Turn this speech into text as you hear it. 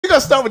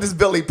gonna start with this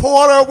Billy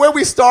Porter? Where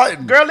we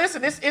starting? Girl,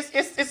 listen,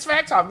 it's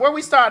fact talk. Where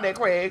we starting at,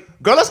 Craig?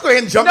 Girl, let's go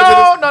ahead and jump into this.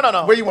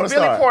 No. Where you want to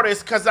start? Billy Porter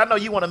is because I know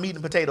you want to meat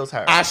and potatoes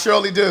her. I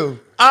surely do.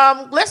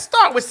 Let's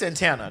start with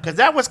Santana because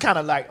that was kind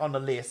of like on the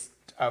list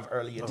of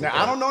earlier. Now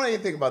I don't know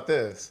anything about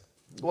this.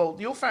 Well,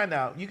 you'll find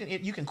out. You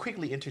can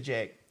quickly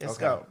interject. Let's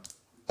go.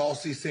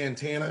 Saucy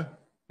Santana.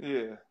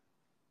 Yeah.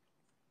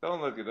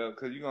 Don't look it up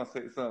because you're going to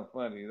say something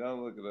funny.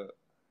 Don't look it up.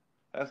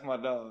 That's my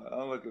dog.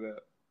 Don't look it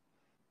up.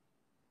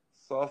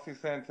 Saucy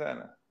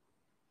Santana.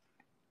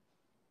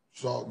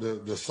 So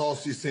the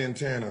Saucy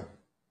Santana.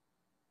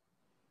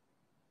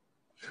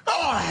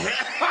 Oh,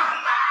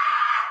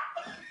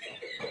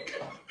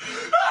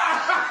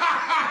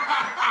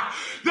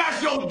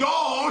 that's your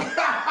dog.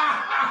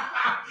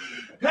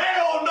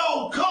 Hell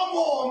no. Come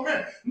on,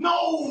 man.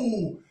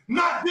 No,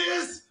 not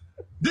this.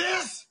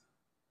 This.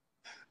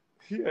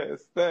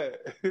 Yes,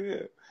 that.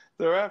 Yeah.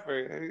 The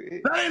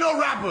rapper. That ain't no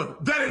rapper.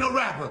 That ain't no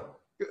rapper.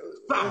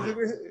 Stop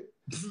it.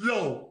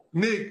 No,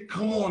 Nick,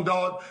 come on,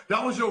 dog.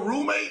 That was your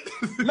roommate?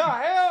 No,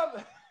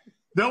 hell.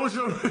 That was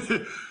your...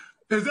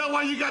 Is that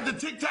why you got the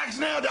Tic Tacs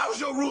now? That was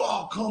your rule?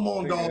 Oh, come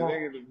on, dog.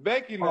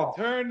 Becky done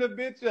turned the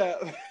bitch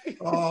out.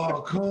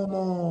 Oh, come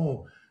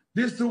on.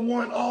 This the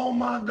one. Oh,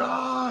 my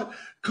God.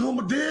 Come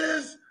on.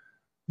 This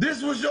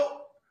was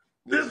your...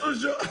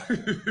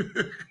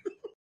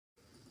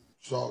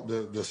 So,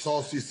 the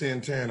Saucy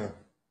Santana.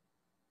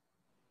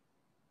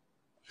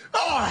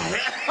 Oh,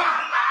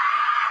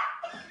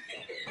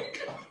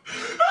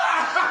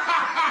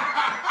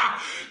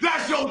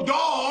 that's your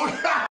dog.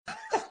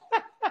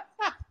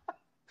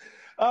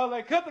 I was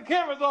like, cut the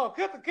cameras off.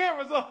 Cut the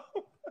cameras off.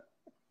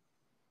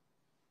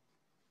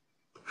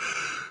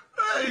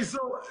 Hey,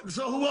 so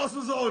who else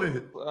was on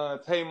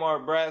it? Tamar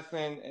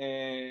Braxton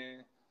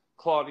and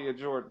Claudia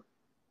Jordan.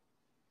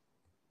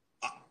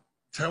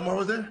 Tamar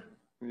was there?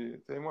 Yeah,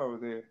 Tamar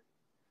was there.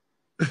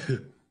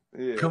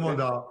 Yeah. Come on,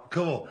 dog.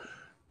 Come on.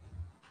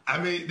 I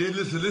mean,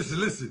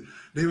 listen.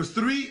 There was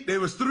three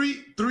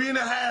and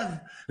a half.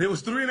 There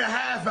was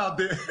 3.5 out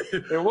there.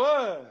 It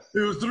was. It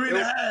was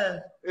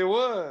 3.5. It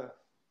was.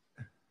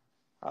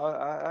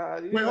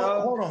 Wait,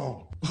 hold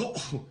on.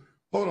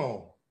 Hold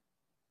on.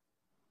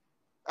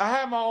 I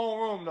had my own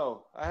room,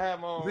 though. I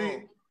had my own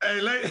room. Hey,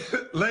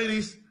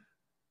 ladies,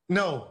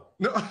 no,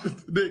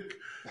 Nick.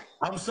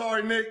 I'm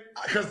sorry, Nick,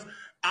 because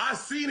I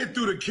seen it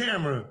through the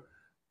camera.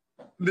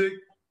 Nick,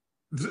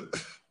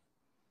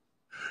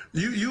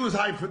 you was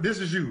hyped. This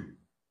is you.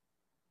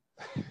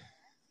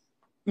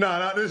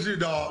 No, this is you,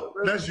 dog.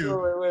 That's you.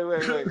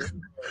 Wait.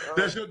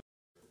 That's your.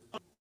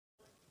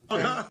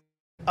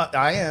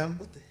 I am.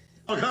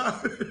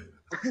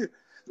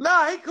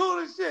 Nah, he cool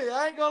as shit.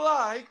 I ain't gonna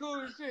lie. He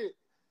cool as shit.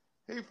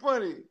 He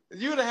funny.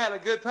 You'd have had a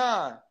good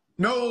time.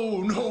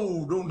 No,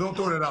 don't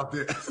throw that out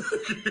there.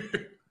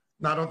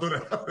 Nah, don't throw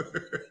that out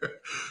there.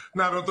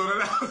 Nah, don't throw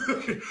that out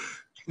there.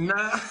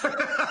 Nah.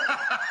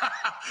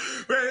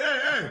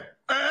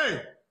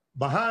 Hey.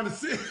 Behind the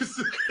scenes.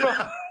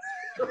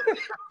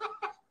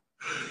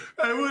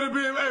 It would have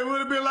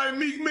been like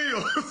Meek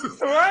Mill.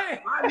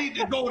 Right? I need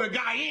to go to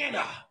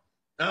Guyana.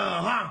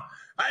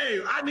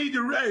 Hey, I need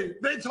to. Hey,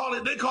 they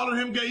calling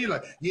him gay. He's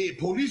like, yeah,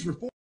 police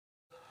report.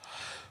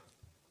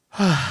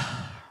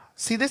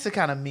 See, this is the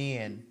kind of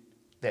men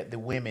that the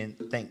women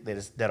think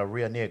that are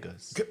real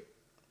niggas.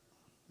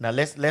 Now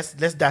let's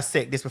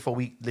dissect this before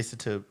we listen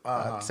to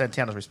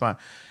Santana's response.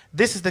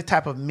 This is the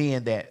type of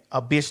men that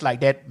a bitch like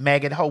that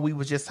maggot hoe we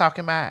was just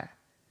talking about,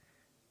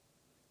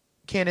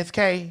 Kenneth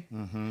K.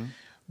 Mm-hmm.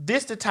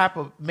 This the type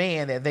of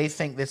man that they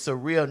think that's a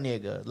real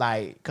nigga,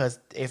 like, because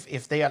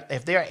if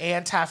they're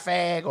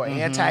anti-fag or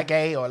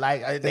anti-gay or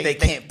like they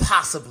can't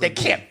possibly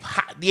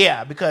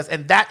because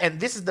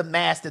this is the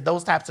mask that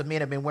those types of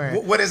men have been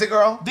wearing. What is it,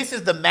 girl? This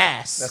is the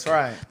mask. That's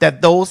right.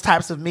 That those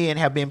types of men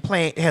have been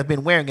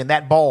wearing in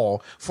that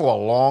ball for a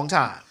long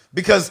time.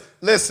 Because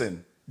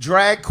listen,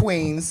 drag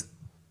queens,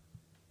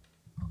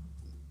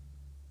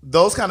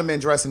 those kind of men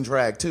dress in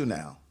drag too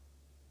now.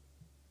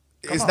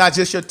 It's not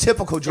just your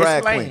typical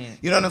drag queen.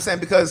 You know what I'm saying?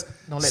 Because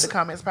don't let the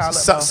comments pile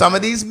up. Some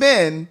of these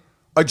men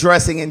are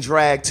dressing in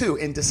drag too,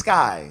 in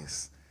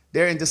disguise.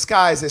 They're in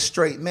disguise as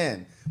straight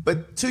men.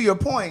 But to your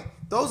point,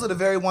 those are the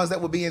very ones that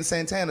will be in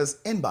Santana's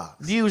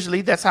inbox. Usually,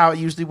 that's how it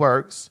usually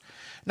works.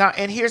 Now,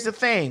 and here's the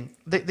thing.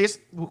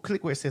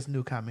 Click where it says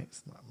new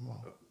comments.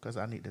 Because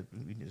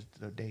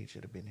the date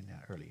should have been in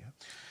there earlier.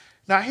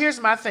 Now, here's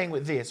my thing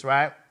with this,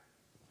 right?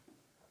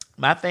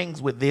 My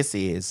things with this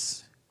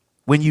is,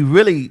 when you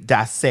really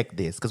dissect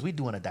this, because we're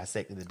doing a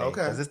dissecting today,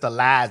 because it's the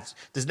lies.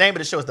 The name of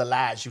the show is The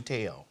Lies You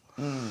Tell.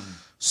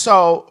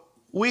 So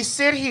we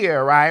sit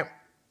here, right,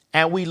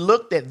 and we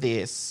looked at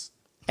this,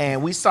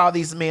 and we saw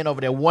these men over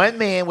there. One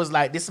man was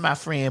like, this is my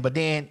friend, but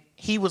then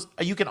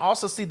you can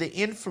also see the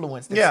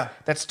influence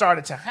that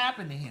started to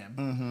happen to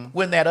him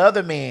when that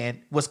other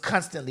man was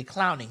constantly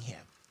clowning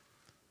him.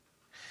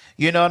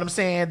 You know what I'm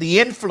saying? The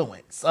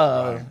influence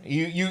of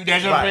you.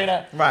 That's your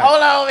friend. Right.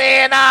 Hold on,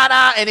 man,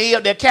 nah, and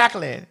they're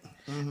cackling.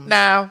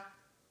 Now,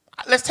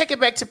 let's take it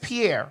back to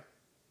Pierre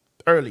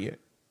earlier.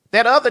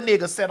 That other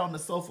nigga sat on the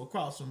sofa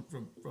across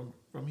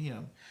from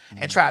him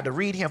and tried to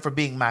read him for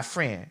being my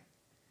friend.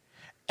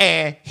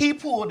 And he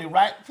pulled the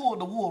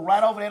wool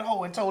right over that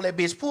hole and told that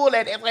bitch, pull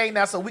that thing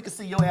now so we can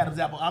see your Adam's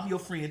apple. I'm your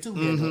friend too,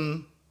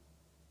 nigga.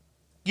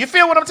 You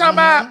feel what I'm talking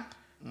about?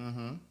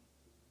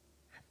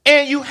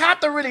 And you have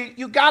to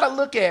you gotta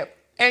look at,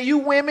 and you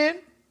women,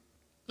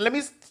 let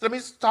me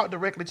talk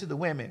directly to the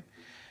women.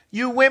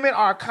 You women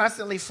are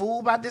constantly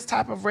fooled by this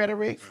type of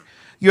rhetoric.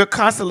 You're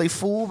constantly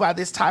fooled by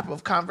this type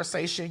of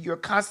conversation. You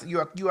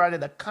are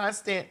in a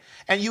constant,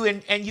 and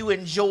you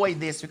enjoy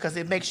this because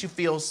it makes you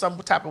feel some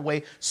type of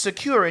way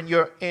secure in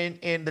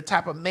the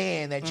type of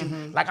man that you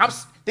like.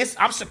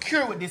 I'm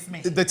secure with this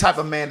man. The type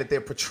of man that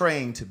they're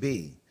portraying to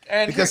be.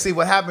 Because see,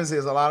 what happens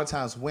is a lot of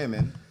times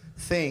women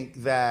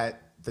think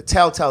that the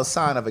telltale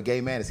sign of a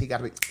gay man is he got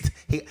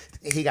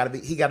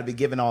to be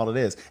given all of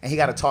this, and he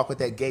got to talk with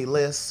that gay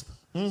lisp.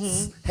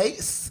 Hey,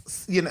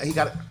 he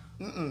got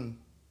to.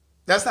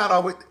 That's not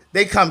always.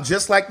 They come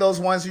just like those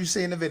ones you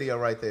see in the video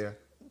right there.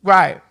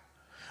 Right.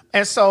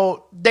 And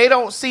so they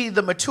don't see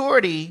the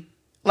maturity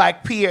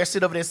like Pierre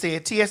sit over there and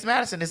said, T.S.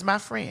 Madison is my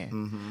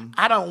friend.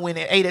 I done went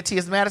and ate at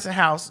T.S. Madison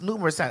house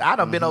numerous times. I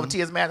done been over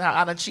T.S. Madison house.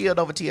 I done chilled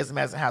over T.S.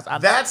 Madison house.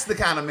 That's the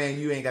kind of man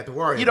you ain't got to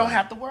worry about. You don't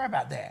have to worry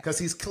about that. Because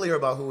he's clear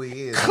about who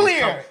he is.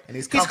 Clear. And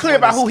he's clear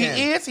about who he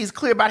is. He's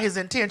clear about his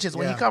intentions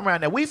when he come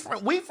around there. We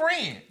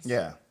friends.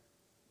 Yeah.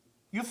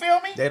 You feel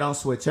me? They don't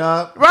switch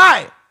up.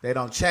 Right. They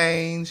don't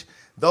change.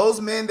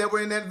 Those men that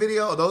were in that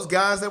video, or those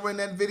guys that were in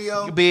that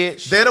video,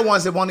 bitch, they're the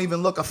ones that won't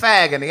even look a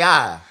fag in the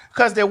eye.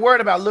 Because they're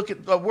worried about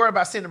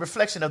seeing the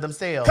reflection of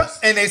themselves.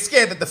 And they're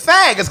scared that the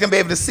fag is going to be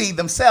able to see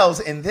themselves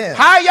in them.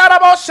 Hi,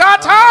 Yadabo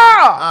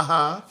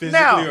Shata!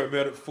 Physically or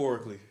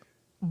metaphorically?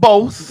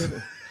 Both.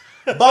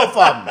 Both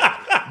of them.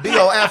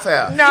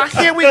 BOFF. Now,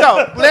 here we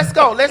go. Let's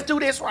go. Let's do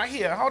this right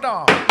here. Hold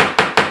on.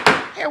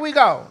 Here we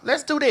go.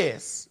 Let's do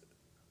this.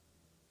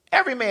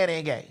 Every man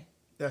ain't gay.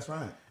 That's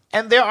right.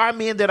 And there are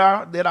men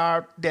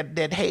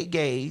that hate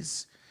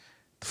gays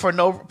for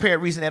no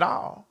apparent reason at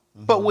all.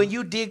 But when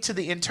you dig to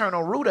the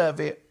internal root of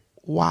it,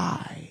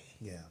 why?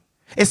 Yeah.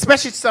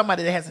 Especially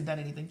somebody that hasn't done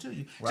anything to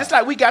you. Right. Just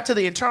like we got to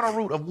the internal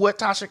root of what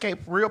Tasha K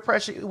real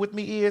pressure with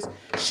me is,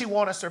 she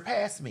want to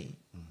surpass me.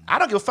 I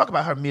don't give a fuck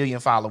about her 1 million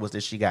followers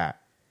that she got.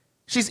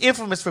 She's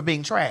infamous for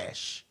being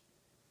trash.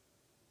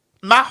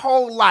 My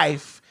whole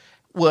life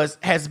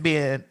has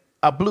been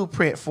a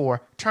blueprint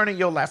for turning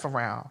your life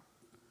around.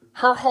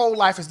 Her whole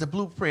life is the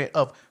blueprint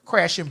of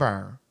crash and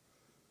burn.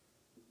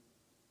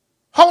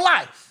 Whole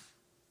life.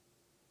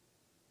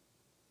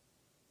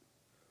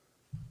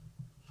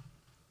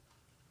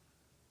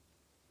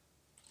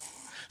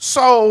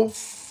 So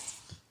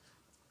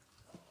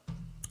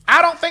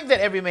I don't think that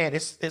every man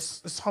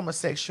is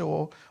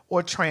homosexual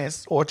or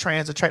trans or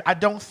trans. I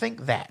don't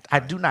think that.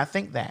 I do not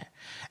think that.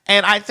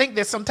 And I think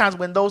that sometimes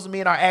when those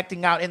men are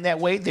acting out in that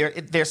way,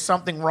 there's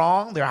something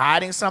wrong. They're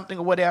hiding something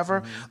or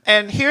whatever.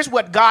 And here's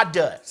what God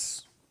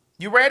does.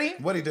 You ready?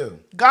 What'd he do?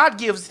 God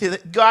gives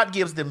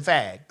them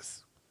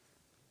fags.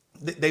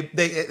 They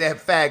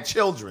have fag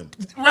children.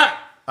 Right.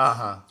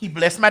 He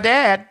blessed my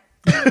dad.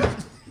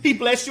 He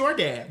blessed your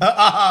dad.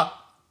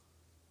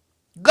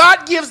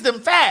 God gives them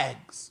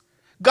fags.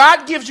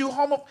 God gives you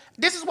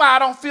This is why I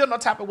don't feel no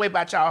type of way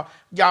about y'all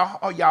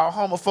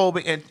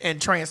homophobic and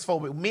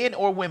transphobic men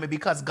or women,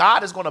 because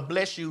God is going to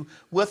bless you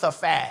with a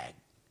fag.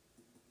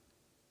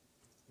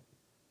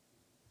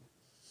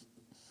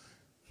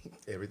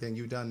 Everything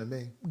you've done to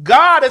me.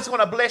 God is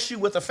going to bless you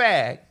with a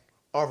fag.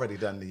 Already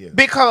done to you.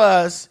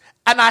 Because,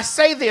 and I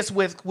say this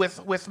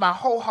with my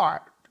whole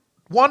heart,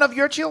 one of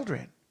your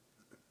children's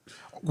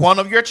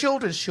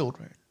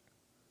children,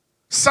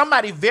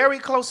 somebody very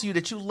close to you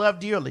that you love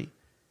dearly.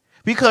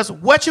 Because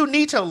what you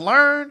need to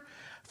learn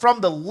from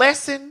the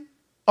lesson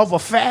of a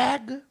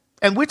fag,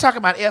 and we're talking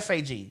about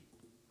FAG,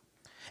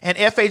 and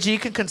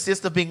FAG can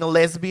consist of being a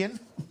lesbian.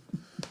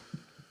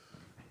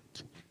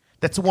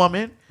 That's a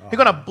woman. He's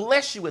going to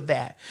bless you with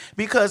that.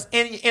 Because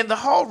in the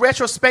whole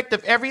retrospect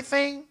of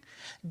everything,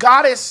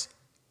 God is,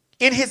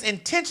 in his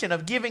intention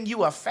of giving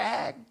you a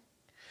fag,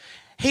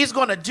 he's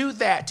going to do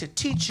that to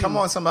teach you. Come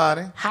on,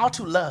 somebody. How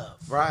to love.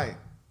 Right.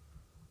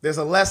 There's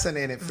a lesson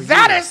in it for you.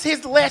 That is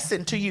his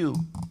lesson to you.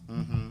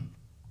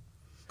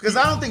 Because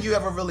I don't think you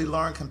ever really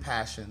learn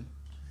compassion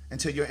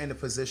until you're in the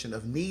position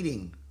of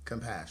needing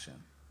compassion.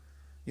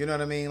 You know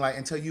what I mean? Like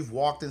until you've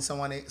walked in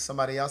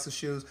somebody else's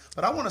shoes.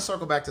 But I want to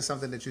circle back to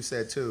something that you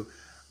said too.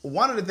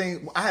 One of the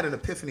things, I had an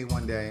epiphany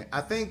one day. I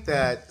think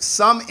that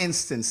some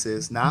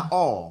instances, not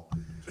all,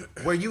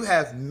 where you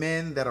have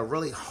men that are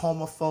really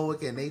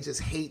homophobic and they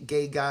just hate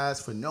gay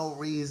guys for no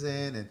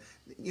reason and,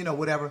 you know,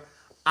 whatever.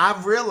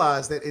 I've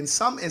realized that in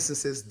some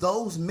instances,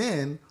 those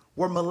men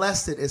were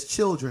molested as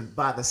children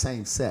by the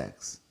same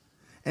sex.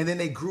 And then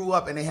they grew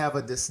up and they have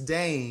a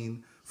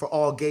disdain for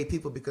all gay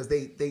people because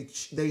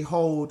they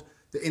hold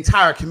the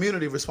entire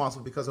community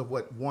responsible because of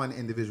what one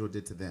individual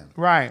did to them.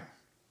 Right.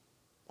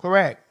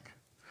 Correct.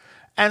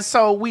 And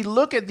so we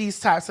look at these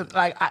types of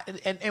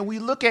and we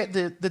look at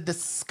the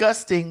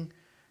disgusting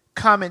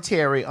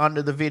commentary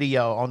under the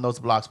video on those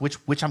blogs,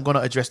 which I'm going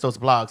to address those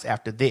blogs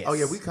after this. Oh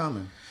yeah, we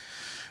coming.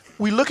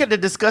 We look at the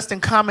disgusting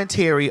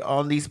commentary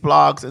on these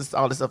blogs and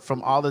all this stuff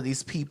from all of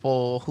these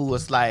people who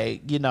was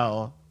like, you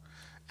know,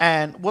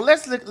 and well,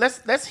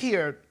 let's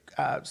hear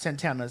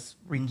Santana's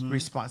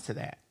response to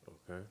that.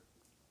 Okay.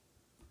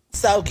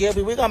 So,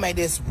 Gilby, we're gonna make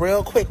this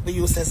real quick for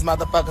you since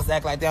motherfuckers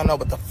act like they don't know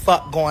what the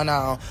fuck going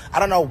on. I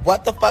don't know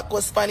what the fuck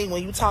was funny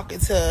when you talking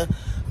to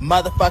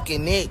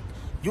motherfucking Nick.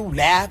 You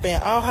laughing,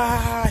 oh, ha,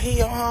 ha, he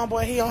your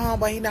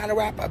homeboy, he not a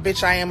rapper.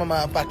 Bitch, I am a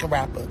motherfucking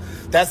rapper.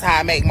 That's how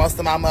I make most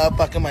of my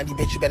motherfucking money,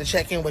 bitch. You better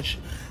check in with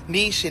your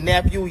niece, your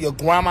nephew, your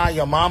grandma,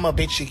 your mama,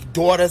 bitch, your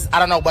daughters. I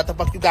don't know what the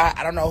fuck you got.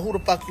 I don't know who the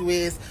fuck you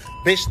is.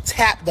 Bitch,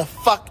 tap the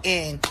fuck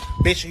in.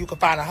 Bitch, you can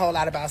find a whole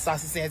lot about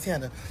Saucy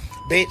Santana.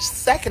 Bitch,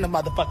 second of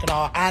motherfucking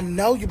all, I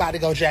know you about to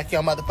go jack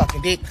your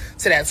motherfucking dick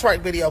to that twerk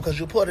video because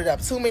you put it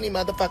up too many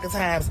motherfucking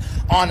times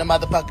on the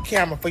motherfucking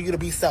camera for you to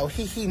be so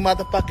hee-hee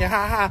motherfucking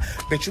ha-ha.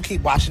 Bitch, you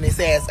keep watching this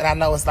ass, and I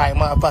know it's like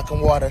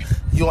motherfucking water.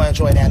 You'll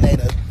enjoy that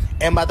later.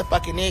 And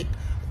motherfucking Nick,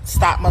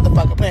 stop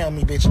motherfucking playing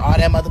with me, bitch. All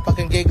that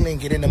motherfucking giggling,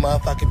 get in the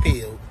motherfucking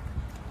field.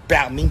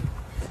 About me.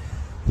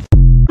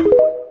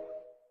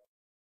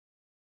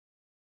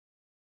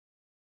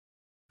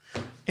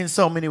 In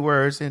so many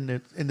words,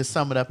 in the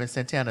sum it up in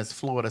Santana's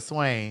Florida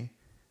swing,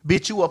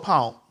 bitch, you a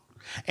punk.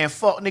 And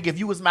fuck, nigga, if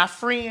you was my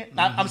friend,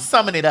 I'm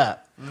summing it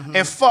up.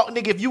 And fuck,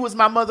 nigga, if you was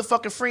my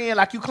motherfucking friend,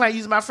 like you claim you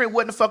was my friend,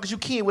 what the fuck is you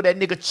kin with that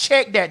nigga?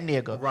 Check that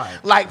nigga. Right.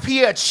 Like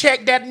Pierre,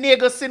 check that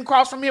nigga sitting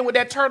across from him with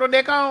that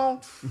turtleneck on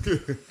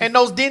and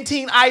those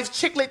dentine ice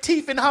chiclet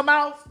teeth in her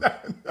mouth.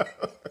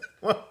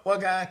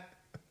 What guy?